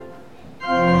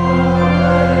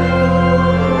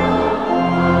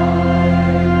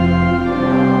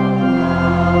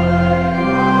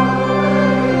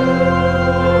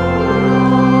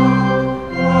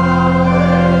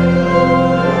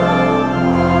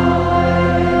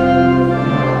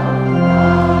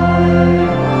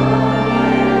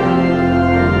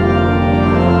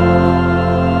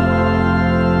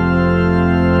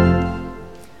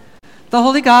The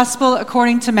Holy Gospel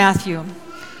according to Matthew.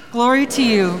 Glory to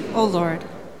you, O Lord.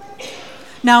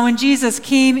 Now when Jesus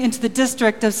came into the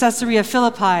district of Caesarea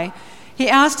Philippi, he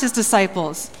asked his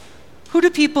disciples, "Who do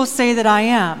people say that I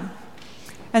am?"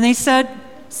 And they said,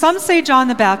 "Some say John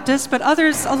the Baptist, but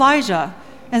others Elijah,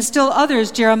 and still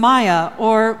others Jeremiah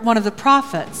or one of the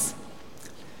prophets."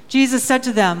 Jesus said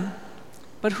to them,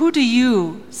 "But who do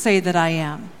you say that I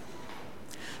am?"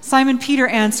 Simon Peter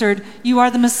answered, "You are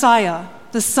the Messiah,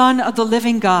 the Son of the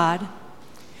living God."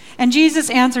 And Jesus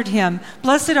answered him,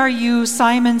 "Blessed are you,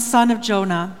 Simon, son of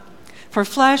Jonah, for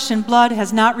flesh and blood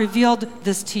has not revealed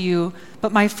this to you,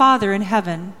 but my Father in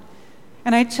heaven.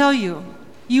 And I tell you,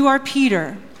 you are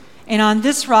Peter, and on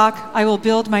this rock I will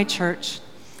build my church,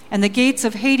 and the gates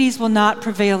of Hades will not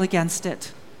prevail against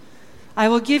it. I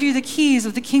will give you the keys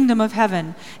of the kingdom of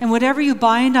heaven, and whatever you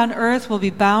bind on earth will be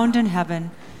bound in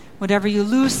heaven. Whatever you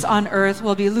loose on earth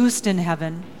will be loosed in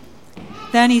heaven."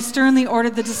 Then he sternly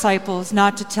ordered the disciples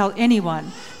not to tell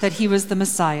anyone that he was the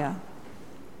Messiah.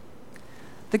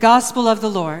 The Gospel of the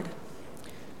Lord.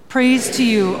 Praise to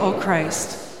you, O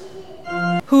Christ.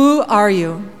 Who are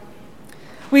you?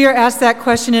 We are asked that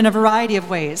question in a variety of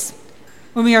ways.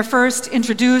 When we are first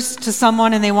introduced to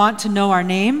someone and they want to know our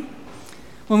name,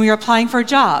 when we are applying for a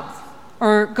job,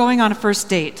 or going on a first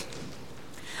date.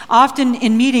 Often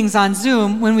in meetings on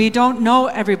Zoom, when we don't know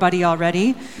everybody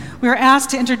already, we are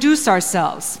asked to introduce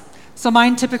ourselves. So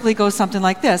mine typically goes something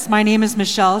like this. My name is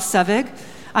Michelle Sevig.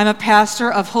 I'm a pastor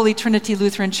of Holy Trinity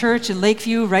Lutheran Church in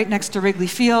Lakeview, right next to Wrigley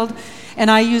Field, and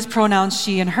I use pronouns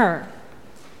she and her.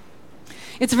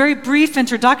 It's a very brief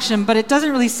introduction, but it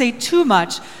doesn't really say too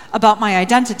much about my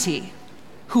identity,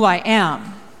 who I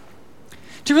am.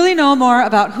 To really know more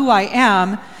about who I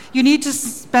am, you need to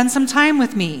spend some time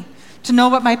with me, to know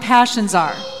what my passions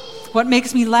are, what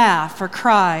makes me laugh or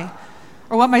cry,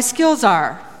 or what my skills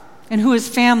are, and who is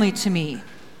family to me.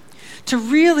 To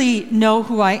really know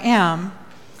who I am,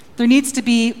 there needs to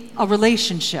be a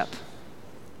relationship.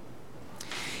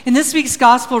 In this week's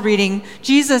gospel reading,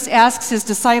 Jesus asks his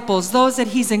disciples, those that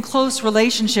he's in close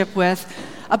relationship with,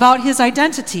 about his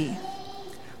identity.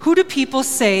 Who do people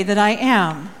say that I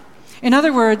am? In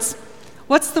other words,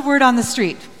 what's the word on the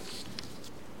street?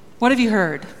 What have you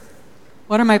heard?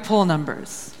 What are my poll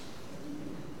numbers?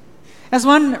 As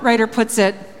one writer puts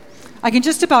it, I can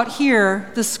just about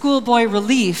hear the schoolboy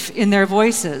relief in their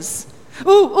voices.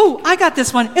 Ooh, I got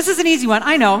this one. This is an easy one,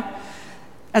 I know.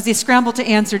 As they scramble to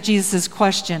answer Jesus'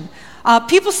 question.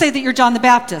 People say that you're John the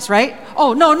Baptist, right?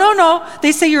 Oh, no.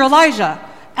 They say you're Elijah.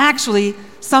 Actually,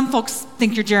 some folks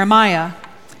think you're Jeremiah.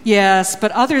 Yes,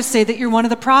 but others say that you're one of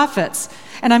the prophets.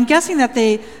 And I'm guessing that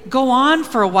they go on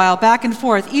for a while, back and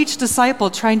forth, each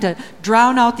disciple trying to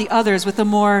drown out the others with a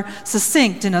more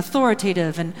succinct and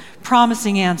authoritative and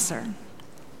promising answer.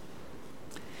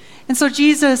 And so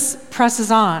Jesus presses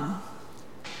on.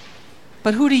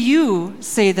 But who do you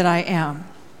say that I am?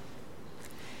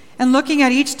 And looking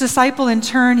at each disciple in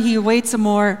turn, he awaits a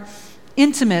more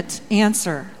intimate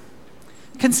answer.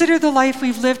 Consider the life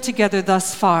we've lived together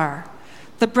thus far,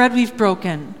 the bread we've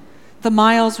broken, the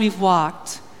miles we've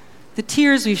walked, the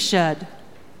tears we've shed,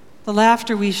 the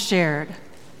laughter we've shared.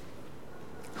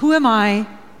 Who am I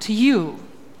to you?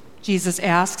 Jesus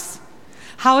asks.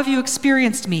 How have you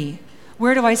experienced me?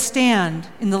 Where do I stand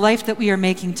in the life that we are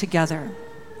making together?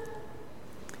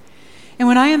 And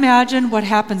when I imagine what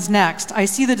happens next, I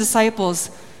see the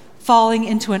disciples falling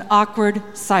into an awkward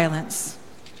silence,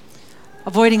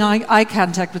 avoiding eye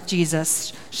contact with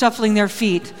Jesus, shuffling their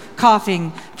feet,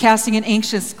 coughing, casting an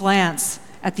anxious glance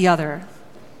at the other.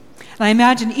 And I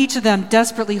imagine each of them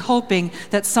desperately hoping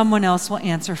that someone else will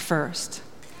answer first.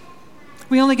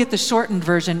 We only get the shortened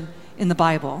version in the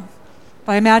Bible,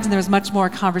 but I imagine there was much more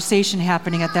conversation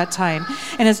happening at that time.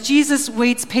 And as Jesus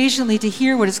waits patiently to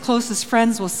hear what his closest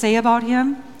friends will say about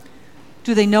him,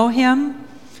 do they know him?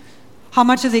 How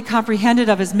much have they comprehended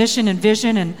of his mission and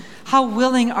vision, and how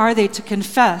willing are they to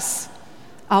confess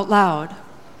out loud?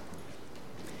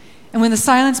 And when the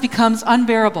silence becomes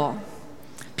unbearable,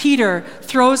 Peter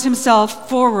throws himself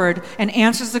forward and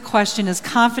answers the question as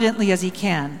confidently as he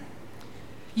can.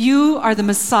 You are the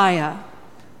Messiah,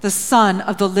 the Son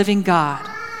of the living God.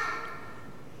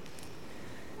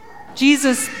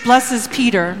 Jesus blesses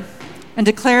Peter and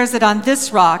declares that on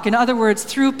this rock, in other words,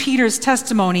 through Peter's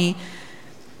testimony,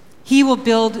 he will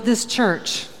build this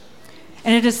church.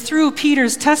 And it is through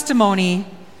Peter's testimony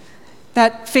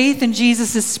that faith in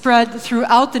Jesus is spread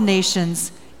throughout the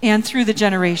nations and through the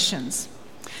generations.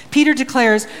 Peter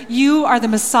declares, you are the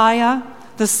Messiah,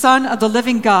 the Son of the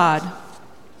living God.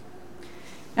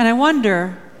 And I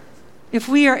wonder if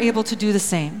we are able to do the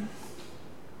same.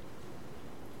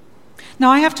 Now,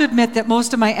 I have to admit that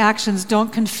most of my actions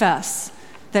don't confess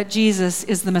that Jesus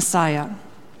is the Messiah,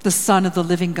 the Son of the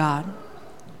living God.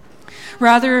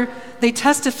 Rather, they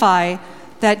testify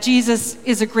that Jesus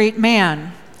is a great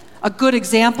man, a good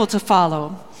example to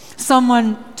follow,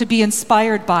 someone to be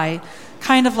inspired by,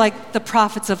 kind of like the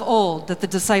prophets of old that the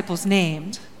disciples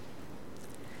named.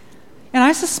 And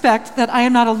I suspect that I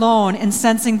am not alone in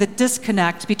sensing the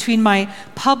disconnect between my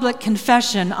public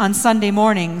confession on Sunday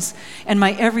mornings and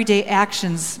my everyday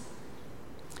actions.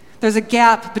 There's a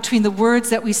gap between the words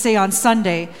that we say on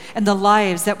Sunday and the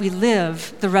lives that we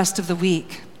live the rest of the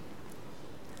week.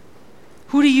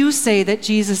 Who do you say that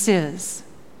Jesus is?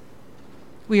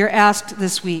 We are asked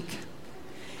this week.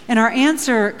 And our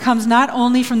answer comes not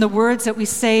only from the words that we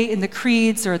say in the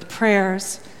creeds or the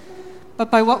prayers, but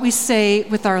by what we say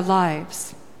with our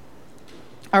lives,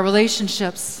 our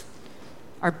relationships,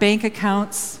 our bank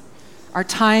accounts, our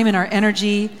time and our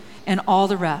energy, and all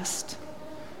the rest.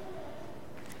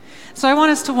 So I want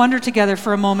us to wonder together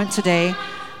for a moment today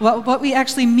what we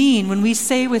actually mean when we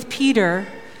say with Peter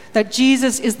that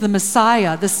Jesus is the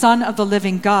Messiah, the Son of the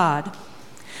living God.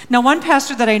 Now, one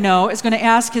pastor that I know is going to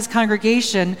ask his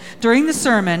congregation during the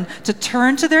sermon to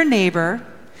turn to their neighbor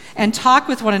and talk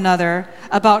with one another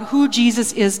about who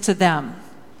Jesus is to them,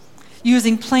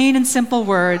 using plain and simple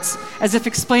words as if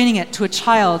explaining it to a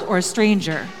child or a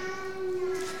stranger.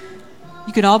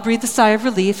 You can all breathe a sigh of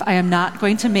relief. I am not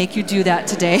going to make you do that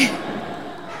today.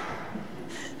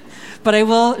 But I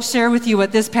will share with you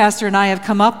what this pastor and I have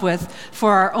come up with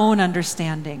for our own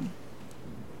understanding.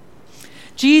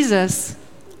 Jesus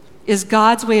is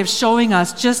God's way of showing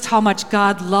us just how much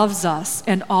God loves us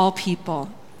and all people.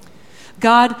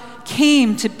 God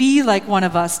came to be like one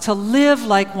of us, to live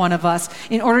like one of us,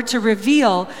 in order to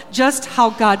reveal just how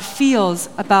God feels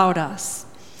about us.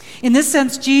 In this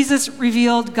sense, Jesus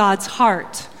revealed God's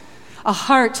heart, a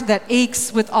heart that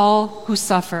aches with all who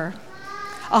suffer,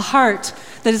 a heart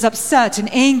that is upset and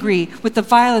angry with the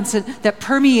violence that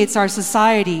permeates our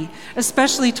society,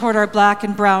 especially toward our black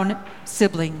and brown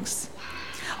siblings,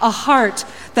 a heart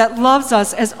that loves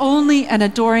us as only an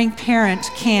adoring parent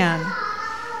can.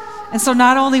 And so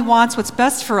not only wants what's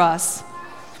best for us,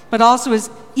 but also is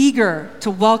eager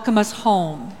to welcome us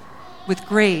home with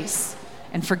grace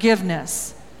and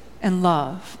forgiveness and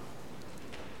love.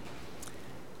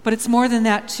 But it's more than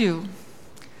that too.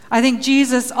 I think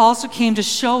Jesus also came to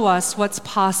show us what's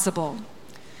possible.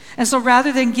 And so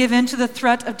rather than give in to the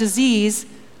threat of disease,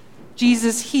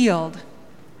 Jesus healed.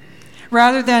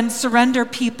 Rather than surrender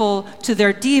people to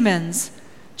their demons,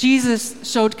 Jesus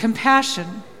showed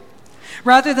compassion.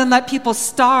 Rather than let people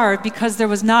starve because there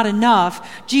was not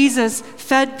enough, Jesus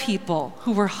fed people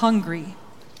who were hungry.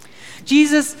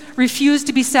 Jesus refused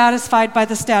to be satisfied by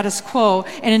the status quo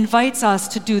and invites us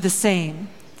to do the same.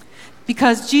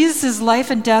 Because Jesus' life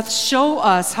and death show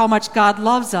us how much God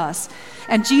loves us,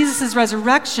 and Jesus'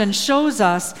 resurrection shows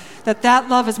us that that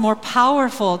love is more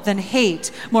powerful than hate,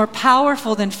 more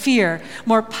powerful than fear,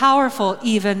 more powerful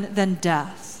even than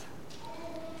death.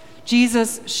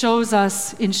 Jesus shows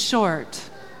us, in short,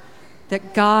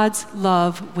 that God's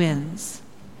love wins.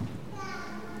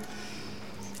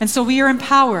 And so we are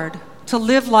empowered to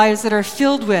live lives that are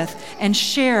filled with and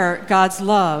share God's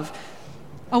love,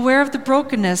 aware of the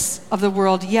brokenness of the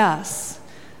world, yes,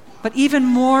 but even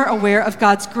more aware of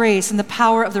God's grace and the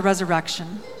power of the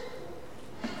resurrection.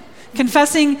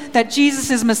 Confessing that Jesus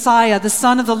is Messiah, the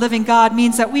Son of the living God,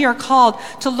 means that we are called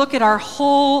to look at our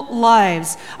whole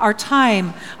lives, our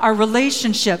time, our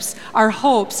relationships, our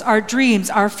hopes, our dreams,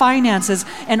 our finances,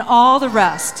 and all the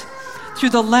rest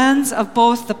through the lens of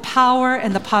both the power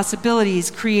and the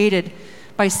possibilities created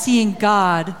by seeing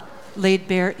God laid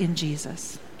bare in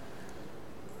Jesus.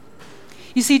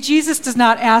 You see, Jesus does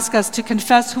not ask us to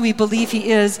confess who we believe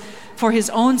he is for his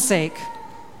own sake,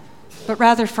 but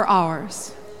rather for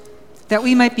ours, that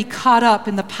we might be caught up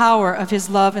in the power of his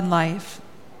love and life.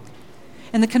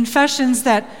 And the confessions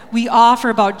that we offer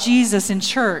about Jesus in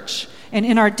church and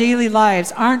in our daily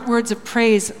lives aren't words of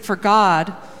praise for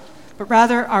God, but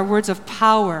rather are words of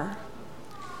power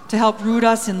to help root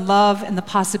us in love and the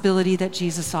possibility that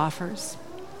Jesus offers.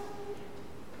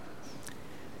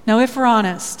 Now, if we're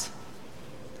honest,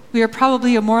 we are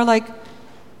probably a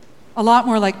lot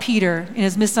more like Peter in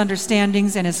his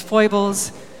misunderstandings and his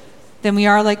foibles than we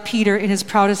are like Peter in his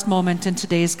proudest moment in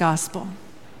today's gospel.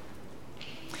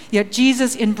 Yet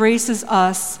Jesus embraces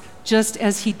us just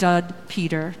as he did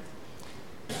Peter.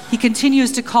 He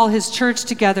continues to call his church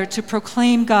together to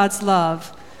proclaim God's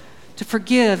love, to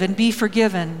forgive and be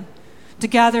forgiven, to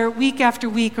gather week after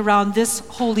week around this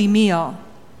holy meal.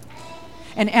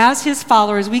 And as his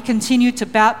followers, we continue to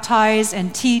baptize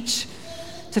and teach,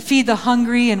 to feed the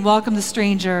hungry and welcome the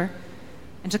stranger,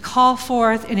 and to call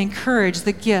forth and encourage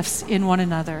the gifts in one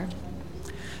another,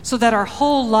 so that our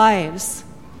whole lives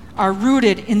are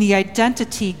rooted in the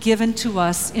identity given to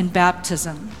us in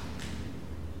baptism.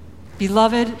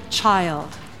 Beloved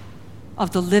child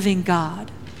of the living God.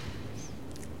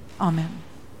 Amen.